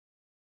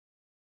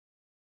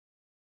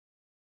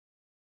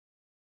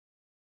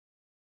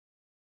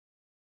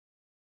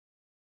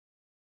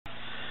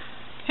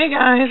Hey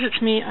guys,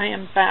 it's me. I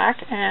am back,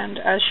 and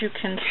as you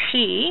can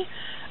see,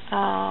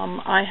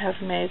 I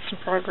have made some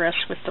progress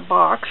with the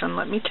box, and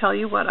let me tell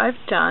you what I've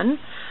done.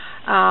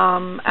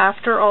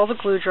 After all the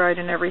glue dried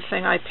and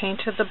everything, I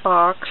painted the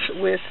box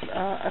with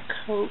a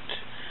coat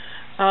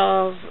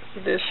of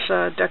this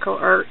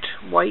Deco Art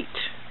white,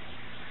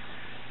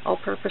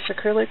 all-purpose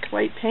acrylic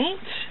white paint,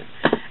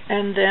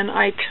 and then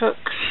I took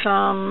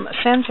some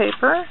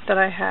sandpaper that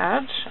I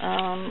had.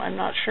 I'm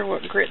not sure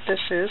what grit this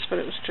is, but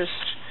it was just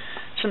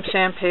some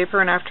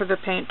sandpaper, and after the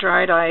paint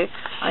dried, I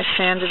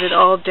sanded it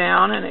all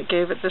down, and it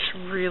gave it this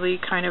really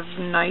kind of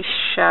nice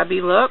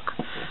shabby look.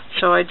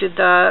 So I did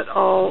that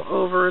all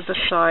over the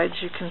sides,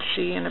 you can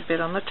see, and a bit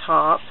on the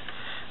top,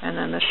 and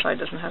then this side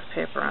doesn't have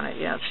paper on it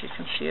yet, so you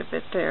can see a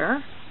bit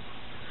there.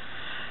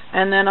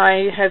 And then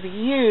I have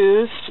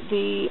used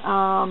the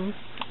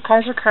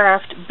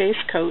Kaisercraft base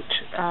coat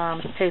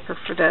paper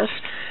for this,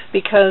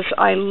 because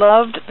I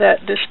loved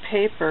that this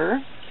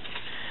paper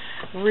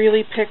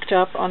really picked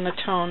up on the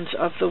tones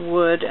of the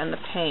wood and the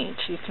paint.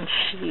 You can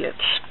see it's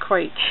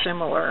quite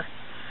similar.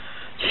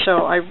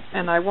 So I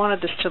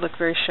wanted this to look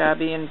very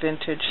shabby and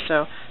vintage,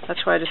 so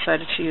that's why I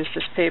decided to use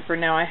this paper.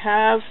 Now I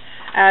have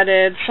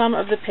added some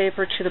of the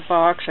paper to the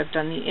box. I've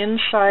done the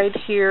inside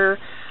here,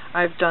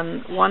 I've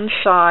done one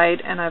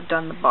side, and I've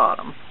done the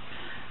bottom.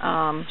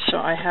 So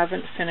I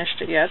haven't finished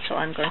it yet, so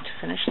I'm going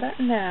to finish that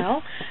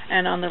now.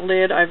 And on the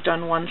lid, I've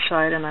done one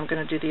side, and I'm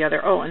going to do the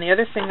other. Oh, and the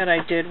other thing that I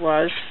did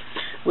was,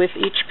 with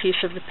each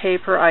piece of the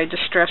paper, I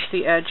distressed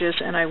the edges,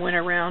 and I went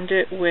around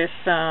it with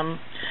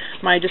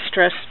my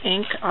distressed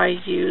ink. I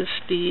used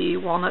the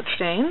walnut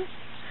stain,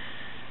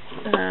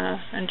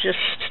 and just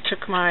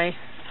took my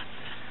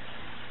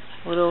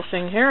little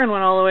thing here and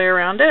went all the way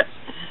around it,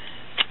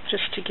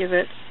 just to give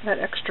it that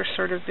extra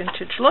sort of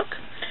vintage look.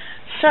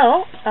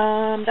 So,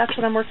 that's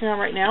what I'm working on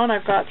right now, and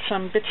I've got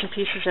some bits and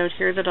pieces out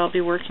here that I'll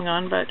be working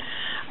on, but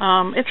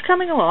it's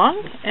coming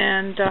along,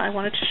 and I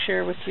wanted to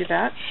share with you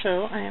that.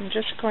 So I am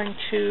just going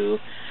to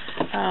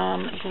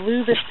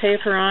glue this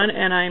paper on,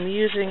 and I'm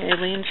using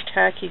Aleene's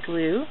Tacky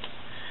Glue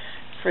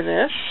for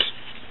this.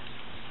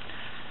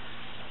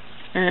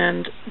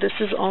 And this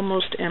is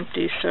almost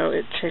empty, so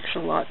it takes a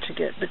lot to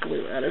get the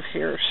glue out of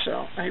here,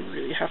 so I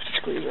really have to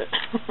squeeze it.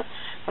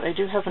 But I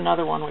do have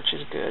another one, which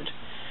is good.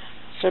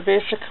 So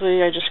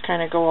basically, I just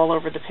kind of go all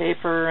over the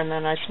paper, and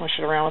then I smush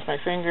it around with my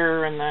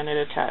finger, and then it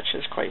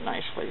attaches quite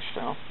nicely.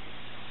 So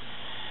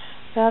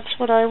that's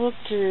what I will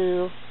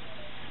do.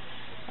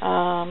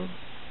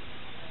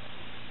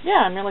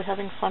 Yeah, I'm really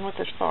having fun with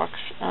this box.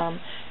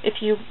 If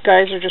you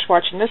guys are just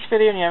watching this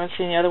video and you haven't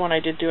seen the other one, I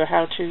did do a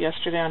how-to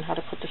yesterday on how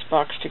to put this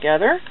box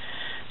together.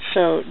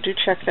 So do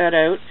check that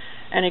out.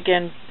 And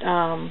again,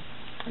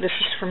 this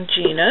is from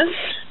Gina's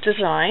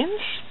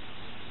Designs.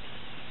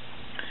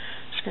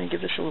 Going to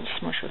give this a little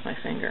smush with my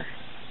finger.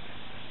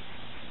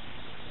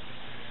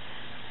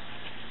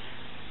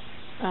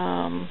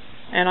 And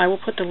I will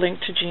put the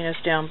link to Gina's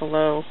down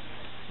below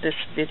this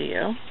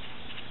video.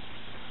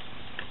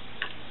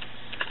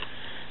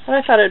 But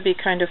I thought it would be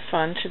kind of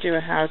fun to do a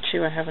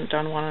how-to. I haven't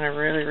done one in a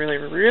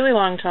really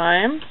long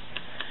time.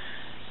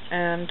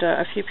 And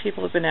a few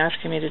people have been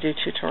asking me to do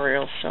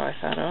tutorials, so I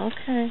thought,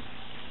 okay.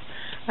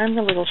 I'm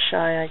a little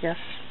shy, I guess.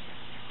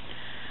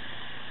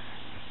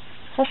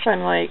 Plus I'm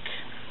like,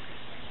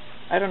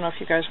 I don't know if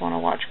you guys want to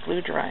watch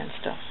glue dry and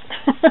stuff.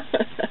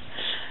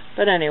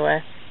 But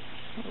anyway,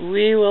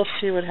 we will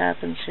see what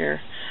happens here.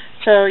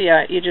 So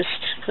yeah, you just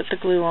put the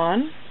glue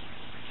on.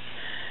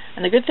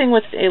 And the good thing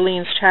with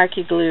Aleene's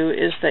Tacky Glue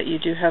is that you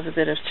do have a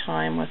bit of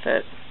time with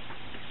it.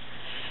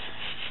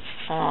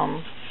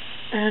 And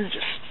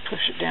just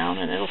push it down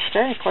and it'll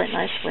stay quite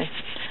nicely.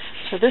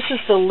 So this is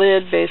the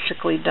lid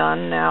basically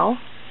done now.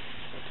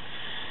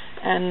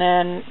 And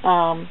then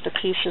the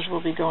pieces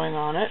will be going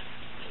on it,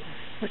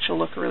 which will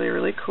look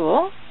really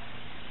cool.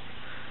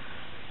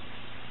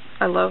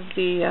 I love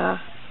the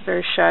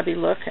very shabby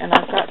look, and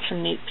I've got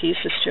some neat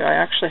pieces too. I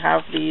actually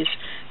have these.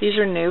 These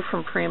are new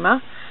from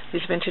Prima,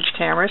 these vintage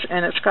cameras,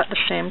 and it's got the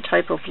same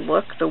type of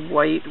look, the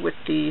white with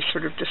the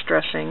sort of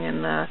distressing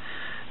in the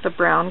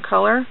brown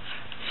color.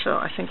 So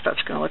I think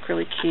that's going to look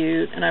really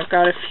cute. And I've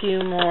got a few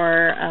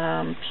more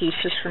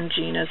pieces from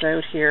Gina's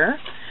out here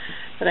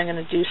that I'm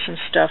going to do some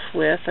stuff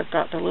with. I've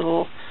got the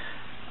little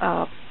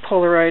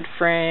Polaroid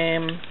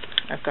frame.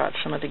 I've got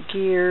some of the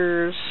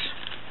gears,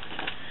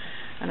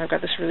 and I've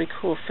got this really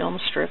cool film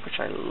strip, which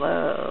I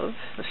love.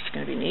 This is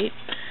going to be neat.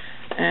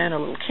 And a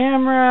little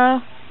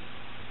camera,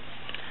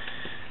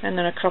 and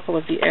then a couple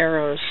of the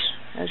arrows.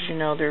 As you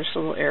know, there's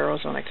little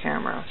arrows on a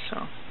camera.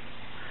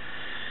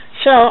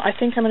 So I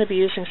think I'm going to be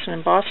using some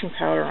embossing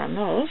powder on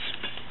those,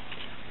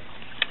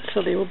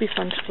 so they will be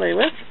fun to play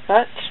with.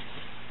 But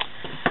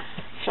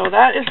so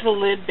that is the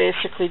lid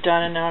basically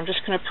done, and now I'm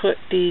just going to put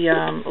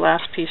the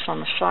last piece on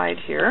the side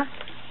here.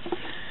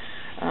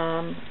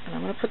 And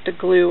I'm going to put the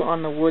glue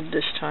on the wood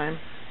this time.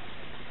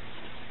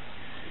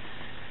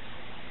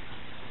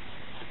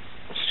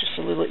 It's just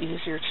a little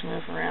easier to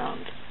move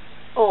around.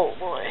 Oh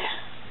boy,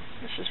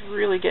 this is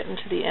really getting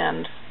to the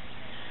end.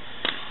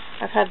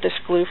 I've had this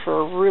glue for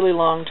a really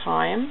long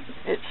time.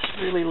 It's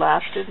really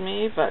lasted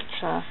me, but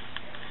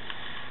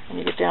when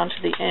you get down to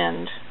the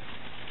end,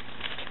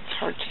 it's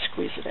hard to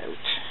squeeze it out.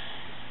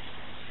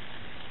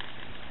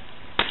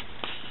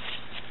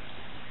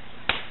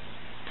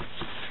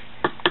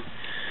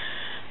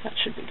 That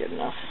should be good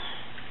enough.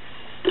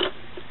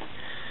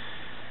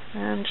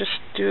 And just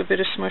do a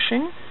bit of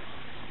smushing.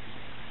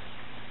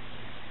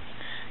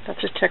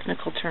 That's a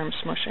technical term,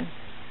 smushing.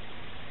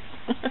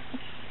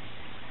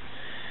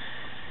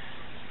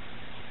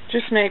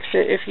 Just makes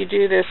it, if you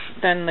do this,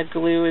 then the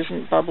glue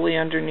isn't bubbly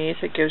underneath.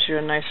 It gives you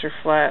a nicer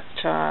flat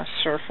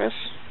surface.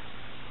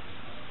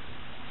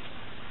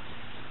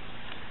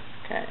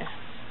 Okay.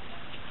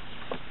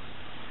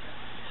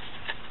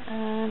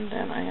 And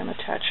then I am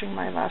attaching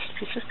my last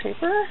piece of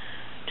paper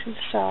to the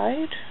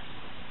side.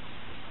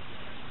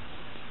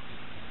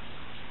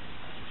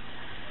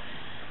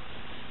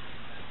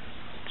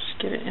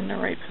 Just get it in the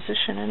right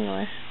position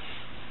anyway.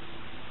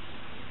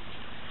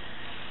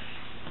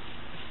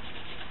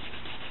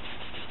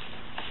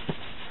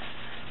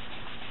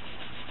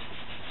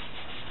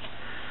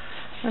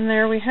 And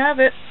there we have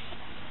it.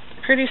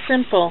 Pretty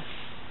simple.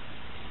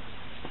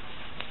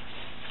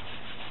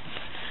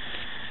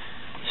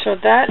 So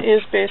that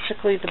is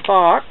basically the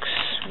box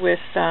with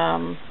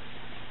the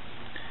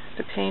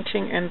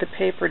painting and the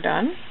paper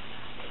done.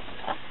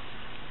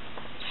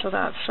 So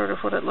that's sort of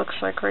what it looks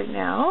like right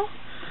now.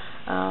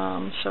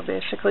 So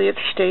basically it's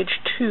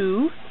stage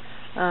 2.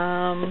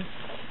 And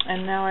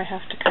now I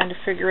have to kind of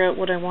figure out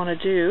what I want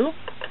to do.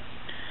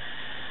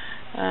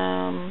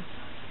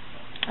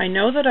 I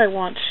know that I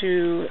want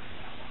to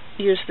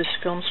use this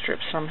film strip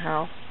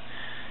somehow.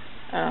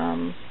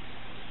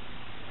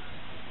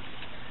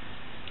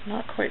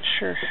 Not quite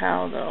sure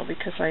how though,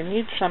 because I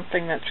need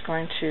something that's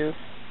going to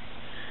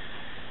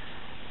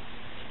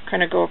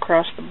kind of go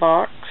across the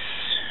box.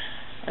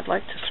 I'd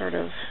like to sort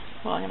of,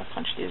 well, I'm going to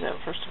punch these out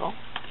first of all.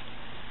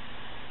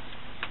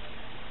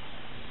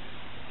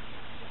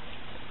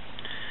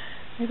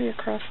 Maybe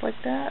across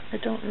like that, I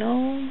don't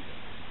know.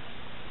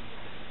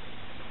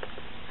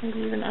 Maybe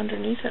even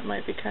underneath it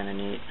might be kind of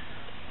neat.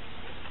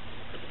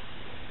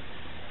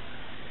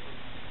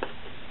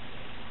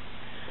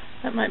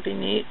 That might be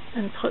neat,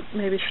 and put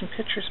maybe some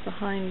pictures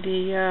behind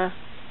the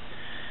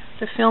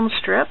film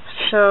strip.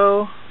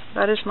 So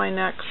that is my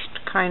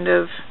next kind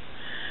of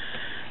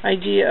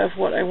idea of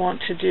what I want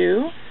to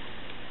do.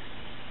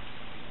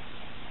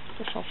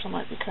 This also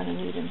might be kind of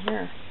neat in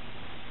here.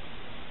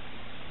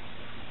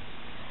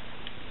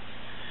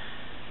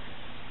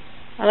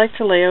 I like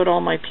to lay out all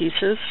my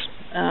pieces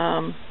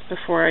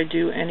before I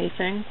do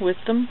anything with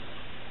them.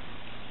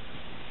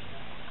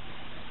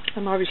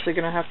 I'm obviously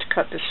going to have to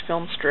cut this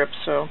film strip,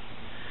 so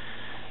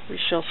we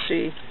shall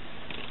see.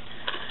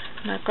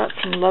 And I've got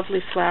some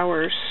lovely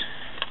flowers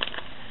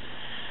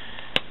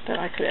that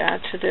I could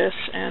add to this,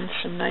 and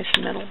some nice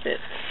metal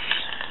bits.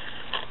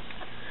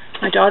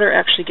 My daughter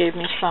actually gave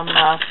me some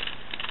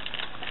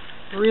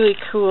really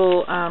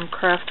cool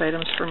craft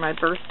items for my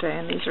birthday,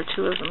 and these are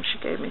 2 of them she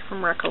gave me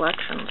from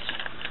Recollections.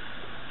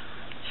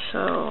 So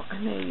I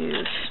may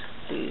use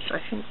these. I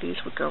think these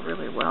would go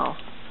really well.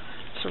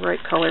 It's the right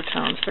color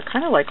tones. They're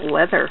kind of like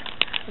leather.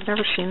 I've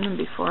never seen them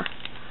before.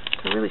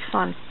 They're really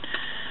fun.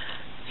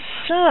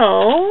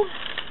 So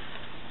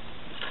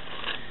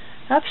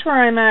that's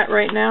where I'm at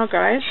right now,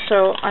 guys.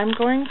 So I'm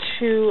going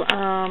to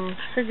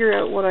figure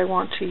out what I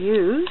want to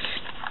use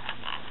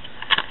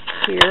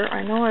here.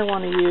 I know I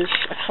want to use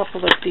a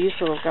couple of these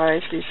little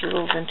guys, these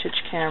little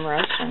vintage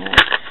cameras. I'm going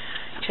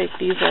to take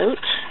these out.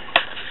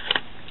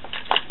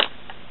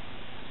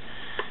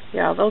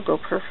 Yeah, they'll go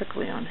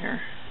perfectly on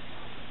here.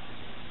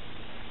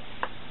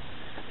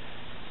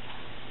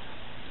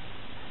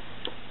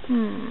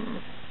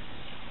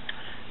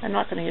 I'm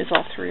not going to use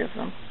all 3 of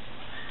them.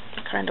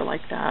 I kind of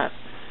like that.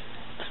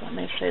 So I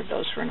may save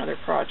those for another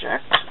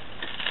project.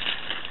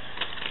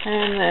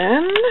 And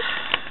then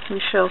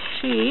we shall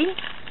see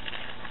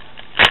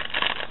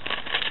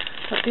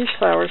what these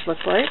flowers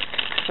look like,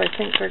 because I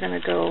think they're going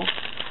to go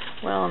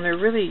well, and they're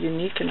really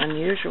unique and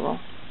unusual.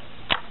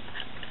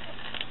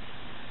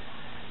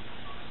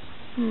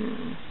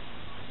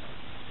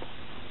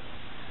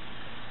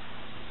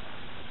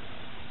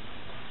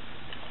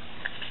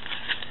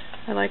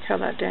 I like how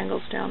that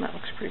dangles down. That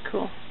looks pretty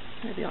cool.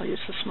 Maybe I'll use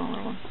the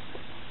smaller one.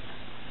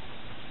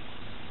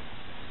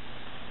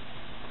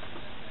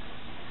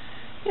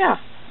 Yeah,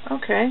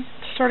 okay.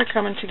 It's sort of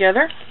coming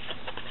together.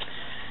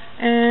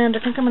 And I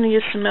think I'm going to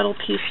use some metal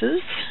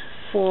pieces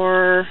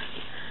for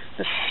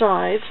the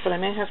sides, but I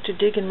may have to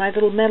dig in my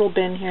little metal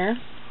bin here.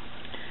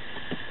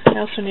 I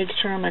also need to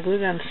turn on my glue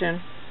gun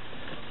soon.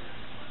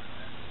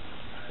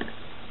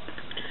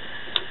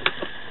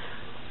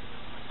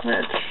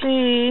 Let's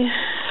see.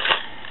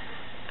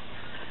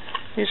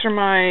 These are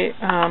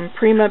my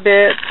Prima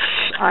bits.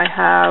 I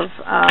have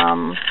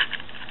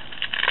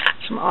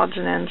some odds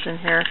and ends in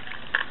here.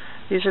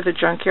 These are the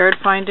junkyard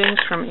findings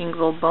from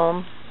Ingvild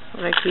Bohm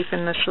that I keep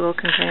in this little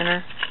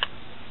container.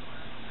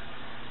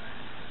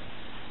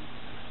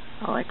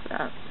 I like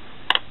that.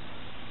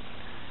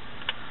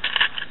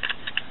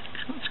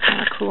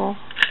 Kind of cool.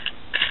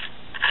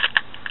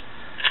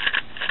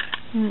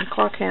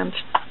 Clock hands.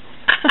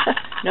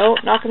 No,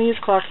 not going to use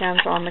clock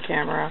hands on the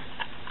camera.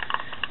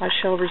 I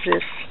shall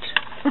resist.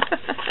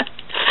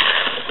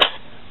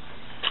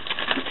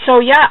 So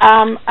yeah,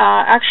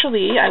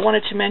 actually I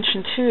wanted to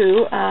mention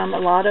too, a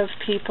lot of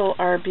people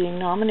are being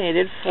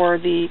nominated for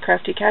the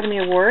Crafty Academy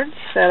Awards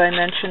that I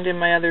mentioned in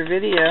my other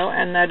video,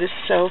 and that is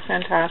so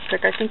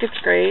fantastic. I think it's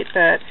great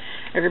that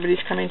everybody's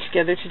coming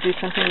together to do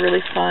something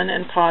really fun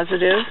and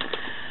positive.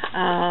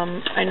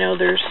 I know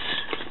there's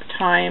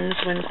times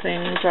when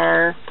things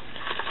are,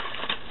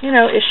 you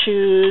know,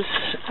 issues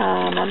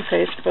on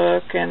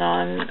Facebook and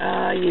on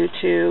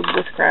YouTube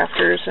with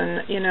crafters,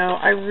 and you know,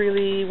 I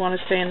really want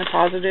to stay in the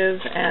positive,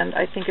 and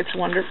I think it's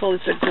wonderful.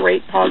 It's a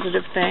great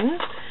positive thing,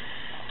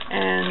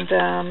 and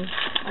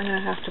I'm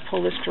going to have to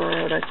pull this drawer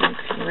out, I think,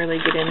 and really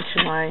get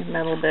into my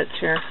metal bits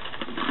here.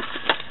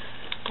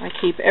 I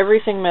keep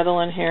everything metal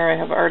in here. I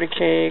have Arctic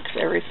cakes,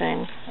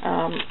 everything.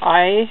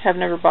 I have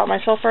never bought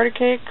myself Arctic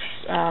cakes.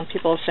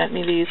 People have sent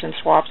me these in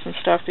swaps and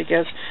stuff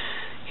because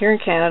here in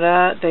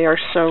Canada they are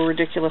so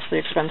ridiculously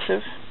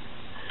expensive.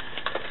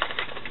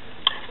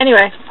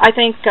 Anyway, I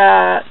think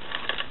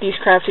these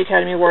Crafty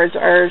Academy Awards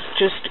are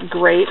just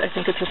great. I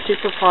think it's a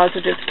super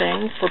positive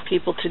thing for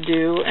people to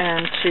do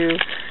and to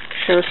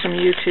show some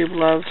YouTube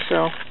love,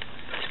 so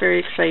it's very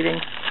exciting.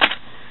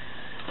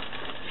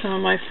 Some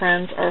of my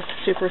friends are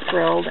super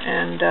thrilled,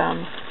 and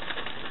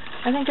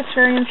I think it's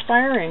very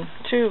inspiring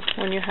too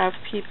when you have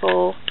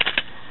people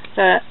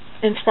that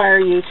inspire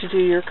you to do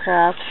your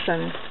crafts,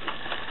 and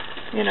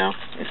you know,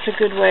 it's a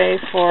good way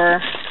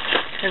for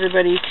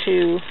everybody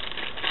to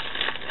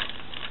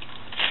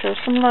show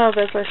some love,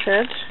 as I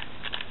said.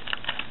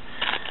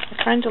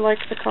 I kind of like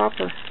the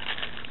copper.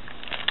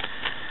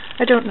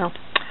 I don't know.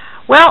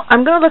 Well,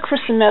 I'm going to look for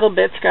some metal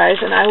bits, guys,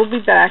 and I will be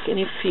back in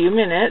a few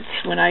minutes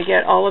when I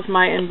get all of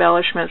my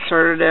embellishments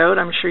sorted out.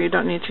 I'm sure you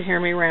don't need to hear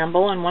me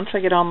ramble, and once I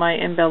get all my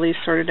embellies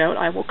sorted out,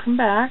 I will come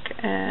back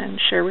and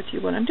share with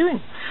you what I'm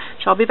doing.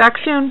 So I'll be back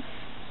soon.